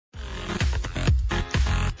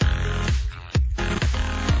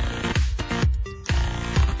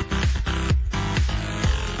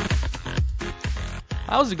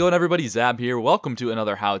How's it going, everybody? Zab here. Welcome to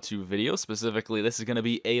another how-to video. Specifically, this is going to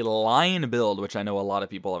be a line build, which I know a lot of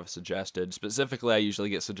people have suggested. Specifically, I usually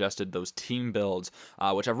get suggested those team builds,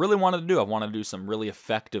 which I've really wanted to do. I've wanted to do some really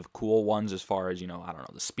effective, cool ones as far as, I don't know,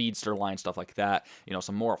 the speedster line, stuff like that.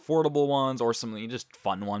 Some more affordable ones or some just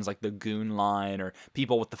fun ones like the goon line or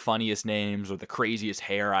people with the funniest names or the craziest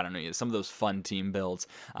hair. I don't know, some of those fun team builds.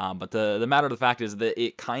 But the matter of the fact is that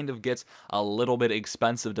it kind of gets a little bit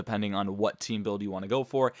expensive depending on what team build you want to go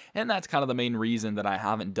for, and that's kind of the main reason that I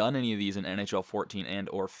haven't done any of these in NHL 14 and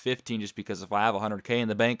or 15, just because if I have 100K in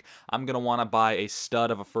the bank, I'm going to want to buy a stud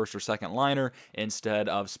of a first or second liner instead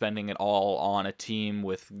of spending it all on a team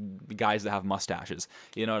with guys that have mustaches.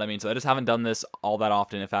 You know what I mean? So I just haven't done this all that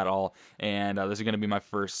often, if at all, and this is going to be my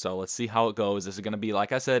first, so let's see how it goes. This is going to be,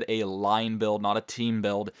 like I said, a line build, not a team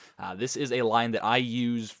build. This is a line that I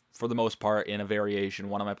use for the most part in a variation.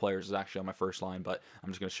 One of my players is actually on my first line, but I'm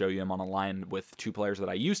just going to show you him on a line with two players that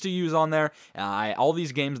I used to use on there. All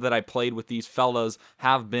these games that I played with these fellas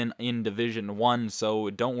have been in Division 1,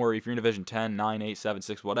 so don't worry if you're in Division 10, 9, 8, 7,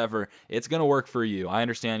 6, whatever, it's going to work for you. I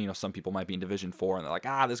understand, some people might be in Division 4 and they're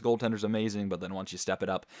like, this goaltender's amazing, but then once you step it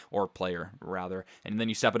up, or player rather, and then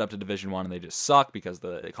you step it up to Division 1 and they just suck because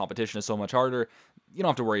the competition is so much harder, you don't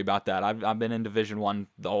have to worry about that. I've been in Division 1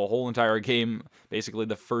 the whole entire game, basically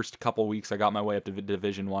the first couple weeks I got my way up to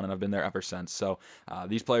Division 1, and I've been there ever since. So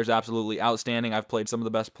these players are absolutely outstanding. I've played some of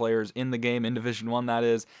the best players in the game, in Division 1 that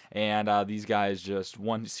is, and these guys, just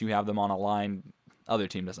once you have them on a line, other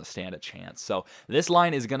team doesn't stand a chance. So this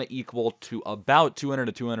line is going to equal to about 200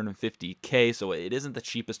 to 250K, so it isn't the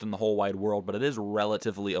cheapest in the whole wide world, but it is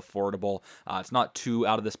relatively affordable. It's not too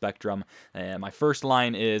out of the spectrum, and my first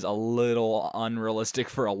line is a little unrealistic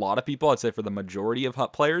for a lot of people. I'd say for the majority of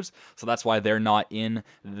HUT players, so that's why they're not in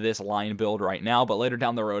this line build right now. But later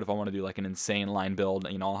down the road, if I want to do like an insane line build,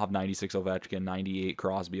 I'll have 96 Ovechkin, 98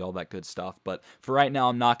 Crosby, all that good stuff. But for right now,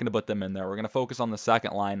 I'm not going to put them in there. We're going to focus on the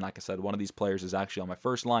second line. Like I said, one of these players is actually on my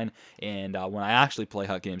first line, and when I actually play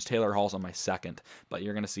HUT games, Taylor Hall's on my second, but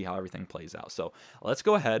you're going to see how everything plays out. So let's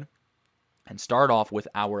go ahead and start off with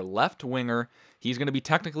our left winger. He's going to be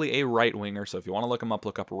technically a right winger, so if you want to look him up,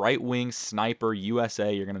 look up right wing sniper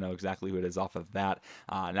USA. You're going to know exactly who it is off of that.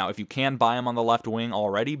 Now, if you can buy him on the left wing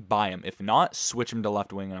already, buy him. If not, switch him to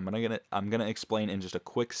left wing, and I'm gonna explain in just a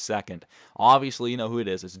quick second. Obviously, you know who it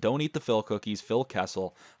is. It's Don't Eat the Phil Cookies, Phil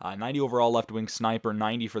Kessel. 90 overall left wing sniper,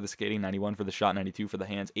 90 for the skating, 91 for the shot, 92 for the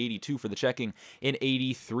hands, 82 for the checking, and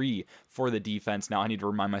 83 for the defense. Now, I need to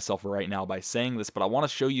remind myself right now by saying this, but I want to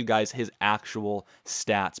show you guys his actual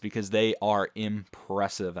stats because they are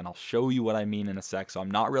impressive, and I'll show you what I mean in a sec. So I'm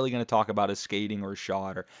not really going to talk about his skating or his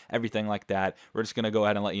shot or everything like that. We're just going to go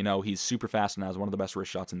ahead and let you know he's super fast and has one of the best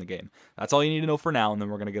wrist shots in the game. That's all you need to know for now, and then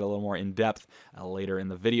we're going to get a little more in depth later in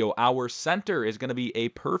the video. Our center is going to be a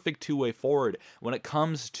perfect two-way forward. When it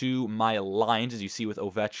comes to my lines, as you see with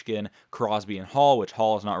Ovechkin, Crosby, and Hall, which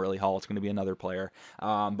Hall is not really Hall, it's going to be another player.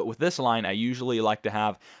 But with this line, I usually like to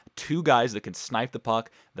have two guys that can snipe the puck,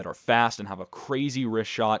 that are fast and have a crazy wrist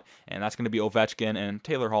shot, and that's going to be Ovechkin and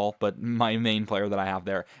Taylor Hall, but my main player that I have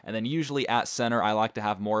there. And then usually at center, I like to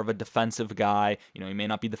have more of a defensive guy. He may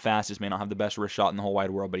not be the fastest, may not have the best wrist shot in the whole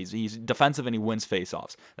wide world, but he's defensive and he wins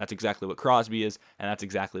faceoffs. That's exactly what Crosby is, and that's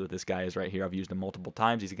exactly what this guy is right here. I've used him multiple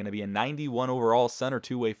times. He's going to be a 91 overall center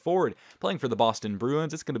two-way forward, playing for the Boston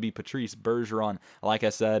Bruins. It's going to be Patrice Bergeron. Like I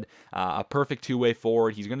said, a perfect two-way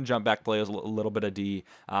forward. He's going to jump back, play a little bit of D.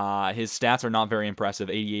 His stats are not very impressive.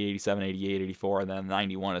 88, 87, 88, 84, and then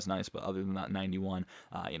 91 is nice, but other than that, 91,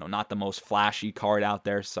 not the most flashy card out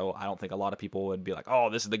there, so I don't think a lot of people would be like, oh,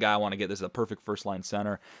 this is the guy I want to get. This is a perfect first-line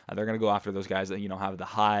center. They're going to go after those guys that, have the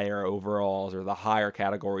higher overalls or the higher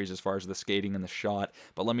categories as far as the skating and the shot,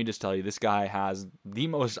 but let me just tell you, this guy has the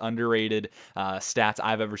most underrated stats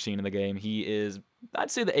I've ever seen in the game. He is,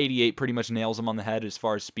 I'd say the 88 pretty much nails him on the head as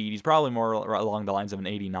far as speed. He's probably more along the lines of an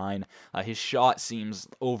 89. His shot seems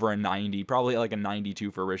over a 90, probably like a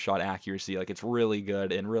 92 for wrist shot accuracy. Like, it's really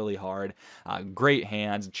good and really hard. Great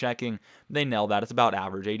hands. Checking, they nail that. It's about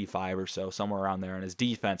average, 85 or so, somewhere around there. And his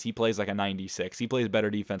defense, he plays like a 96. He plays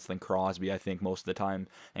better defense than Crosby, I think, most of the time.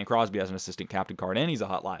 And Crosby has an assistant captain card, and he's a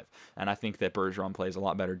HUT Live. And I think that Bergeron plays a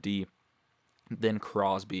lot better D than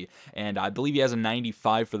Crosby, and I believe he has a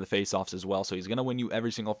 95 for the faceoffs as well, so he's going to win you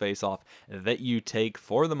every single faceoff that you take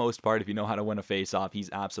for the most part. If you know how to win a faceoff, he's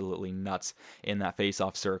absolutely nuts in that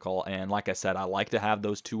faceoff circle, and like I said, I like to have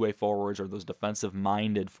those two-way forwards or those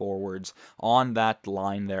defensive-minded forwards on that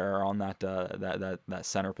line there, or on that that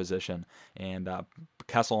center position, and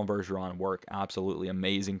Kessel and Bergeron work absolutely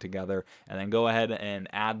amazing together. And then go ahead and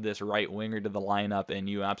add this right winger to the lineup, and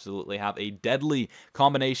you absolutely have a deadly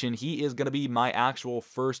combination. He is going to be my actual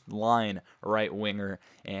first line right winger,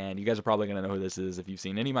 and you guys are probably going to know who this is if you've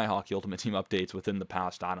seen any of my Hockey Ultimate Team updates within the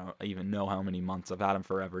past, I don't even know how many months. I've had him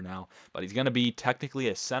forever now, but he's going to be technically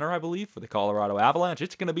a center, I believe, for the Colorado Avalanche.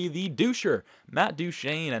 It's going to be the Doucher, Matt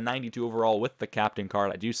Duchene, a 92 overall with the captain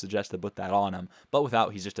card. I do suggest to put that on him, but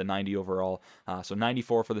without, he's just a 90 overall. So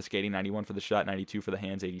 94 for the skating, 91 for the shot, 92 for the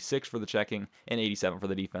hands, 86 for the checking, and 87 for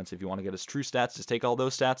the defense. If you want to get his true stats, just take all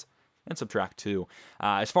those stats and subtract 2.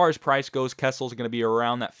 As far as price goes, Kessel's going to be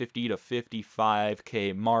around that 50 to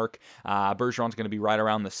 55K mark. Bergeron's going to be right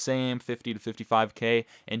around the same, 50 to 55K,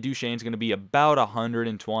 and Duchene's going to be about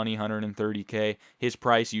 120, 130K. His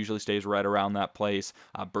price usually stays right around that place.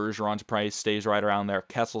 Bergeron's price stays right around there.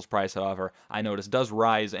 Kessel's price, however, I notice does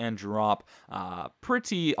rise and drop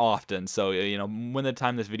pretty often. So, you know, when the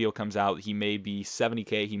time this video comes out, he may be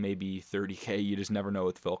 70K, he may be 30K. You just never know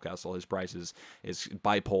with Phil Kessel. His price is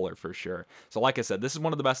bipolar for sure. So like I said, this is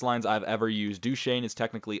one of the best lines I've ever used. Duchene is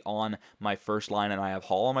technically on my first line, and I have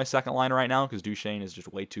Hall on my second line right now because Duchene is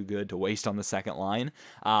just way too good to waste on the second line.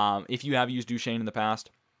 If you have used Duchene in the past,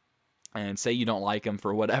 and say you don't like him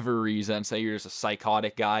for whatever reason, say you're just a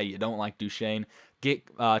psychotic guy, you don't like Duchene, get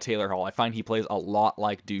Taylor Hall. I find he plays a lot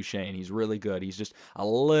like Duchene. He's really good. He's just a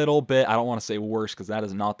little bit, I don't want to say worse because that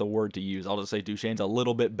is not the word to use. I'll just say Duchene's a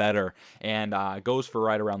little bit better and goes for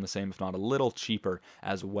right around the same, if not a little cheaper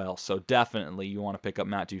as well. So definitely you want to pick up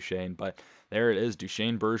Matt Duchene, but there it is,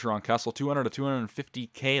 Duchene, Bergeron, Kessel, 200 to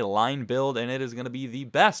 250K line build, and it is going to be the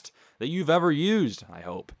best that you've ever used, I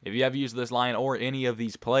hope. If you have used this line or any of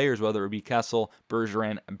these players, whether it be Kessel,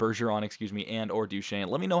 Bergeron, and or Duchene,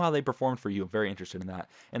 let me know how they performed for you. I'm very interested in that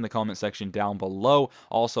in the comment section down below.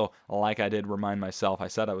 Also, like I did remind myself, I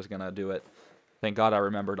said I was going to do it. Thank God I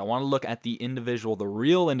remembered. I want to look at the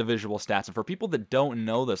real individual stats. And for people that don't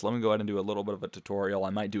know this, let me go ahead and do a little bit of a tutorial. I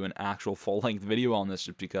might do an actual full-length video on this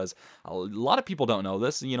just because a lot of people don't know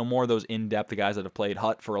this. You know, more of those in-depth guys that have played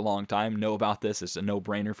HUT for a long time know about this. It's a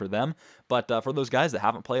no-brainer for them. But for those guys that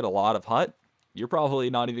haven't played a lot of HUT, you're probably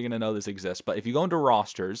not even going to know this exists. But if you go into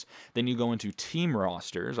rosters, then you go into team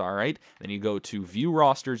rosters, all right? Then you go to view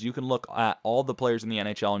rosters. You can look at all the players in the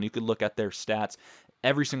NHL, and you can look at their stats,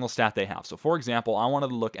 every single stat they have. So, for example, I wanted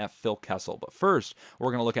to look at Phil Kessel. But first,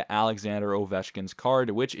 we're going to look at Alexander Ovechkin's card,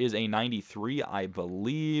 which is a 93, I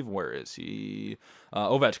believe. Where is he?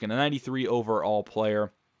 Ovechkin, a 93 overall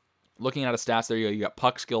player. Looking at his stats, there you got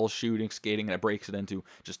puck skills, shooting, skating, and it breaks it into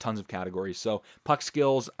just tons of categories. So puck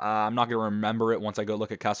skills, I'm not going to remember it once I go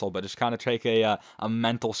look at Kessel, but just kind of take a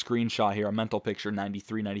mental screenshot here, a mental picture,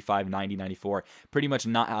 93, 95, 90, 94. Pretty much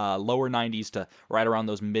not, lower 90s to right around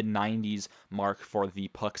those mid-90s mark for the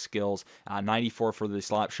puck skills. 94 for the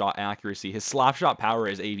slap shot accuracy. His slap shot power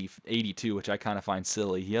is 82, which I kind of find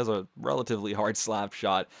silly. He has a relatively hard slap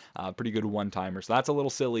shot, pretty good one-timer, so that's a little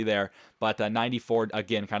silly there. But 94,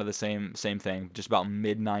 again, kind of the same thing, just about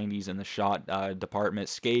mid-90s in the shot department.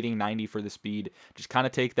 Skating, 90 for the speed. Just kind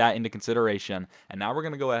of take that into consideration. And now we're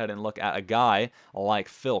going to go ahead and look at a guy like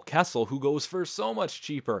Phil Kessel, who goes for so much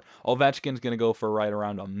cheaper. Ovechkin's going to go for right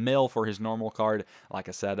around $1 million for his normal card. Like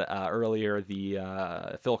I said earlier,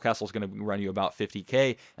 the Phil Kessel's going to run you about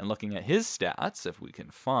 50K. And looking at his stats, if we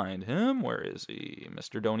can find him, where is he?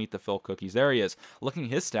 Mr. Don't Eat the Phil Cookies. There he is. Looking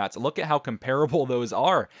at his stats, look at how comparable those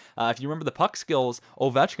are. If you remember the puck skills,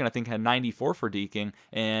 Ovechkin, I think, had 94 for deking,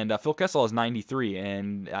 and Phil Kessel has 93,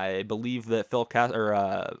 and I believe that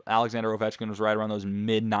Alexander Ovechkin was right around those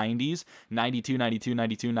mid-90s, 92, 92,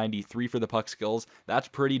 92, 93 for the puck skills. That's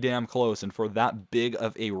pretty damn close, and for that big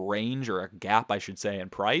of a range, or a gap, I should say, in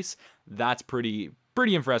price, that's pretty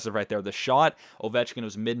impressive right there. The shot, Ovechkin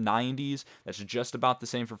was mid-90s. That's just about the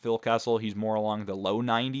same for Phil Kessel. He's more along the low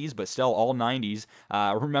 90s, but still all 90s.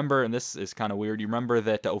 Remember, and this is kind of weird, you remember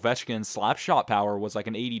that Ovechkin's slap shot power was like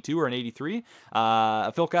an 82 or an 83?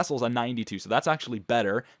 Phil Kessel's a 92, so that's actually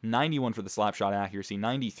better. 91 for the slap shot accuracy,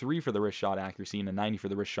 93 for the wrist shot accuracy, and a 90 for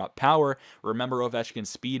the wrist shot power. Remember Ovechkin's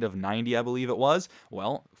speed of 90, I believe it was?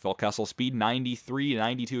 Well, Phil Kessel's speed, 93,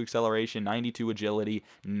 92 acceleration, 92 agility,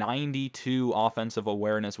 92 offensive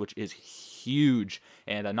awareness, which is huge,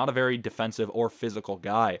 and not a very defensive or physical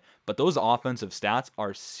guy, but those offensive stats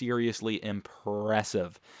are seriously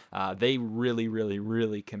impressive. They really, really,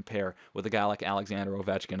 really compare with a guy like Alexander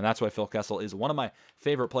Ovechkin, and that's why Phil Kessel is one of my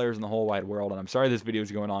favorite players in the whole wide world. And I'm sorry this video is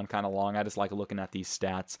going on kind of long. I just like looking at these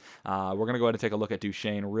stats. We're going to go ahead and take a look at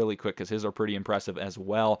Duchesne really quick because his are pretty impressive as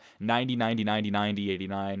well. 90, 90, 90, 90,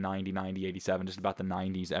 89, 90, 90, 87, just about the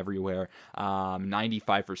 90s everywhere.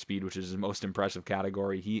 95 for speed, which is his most impressive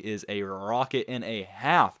category. He is a rocket and a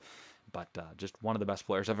half. But just one of the best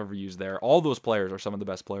players I've ever used there. All those players are some of the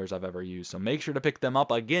best players I've ever used. So make sure to pick them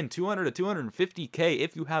up. Again, 200 to 250K.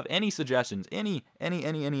 If you have any suggestions, any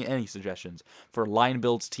suggestions for line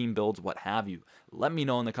builds, team builds, what have you, let me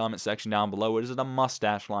know in the comment section down below. Is it a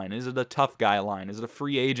mustache line? Is it a tough guy line? Is it a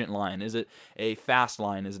free agent line? Is it a fast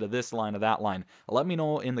line? Is it a this line or that line? Let me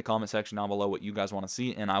know in the comment section down below what you guys want to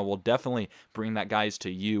see, and I will definitely bring that guys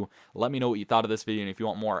to you. Let me know what you thought of this video, and if you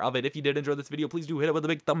want more of it. If you did enjoy this video, please do hit it with a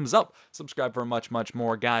big thumbs up. Subscribe for much, much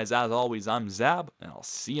more. Guys, as always, I'm Zab, and I'll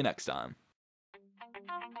see you next time.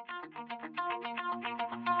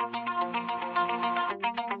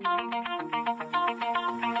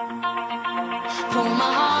 Pull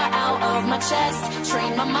my heart out of my chest,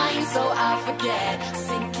 train my mind so I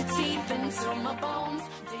forget.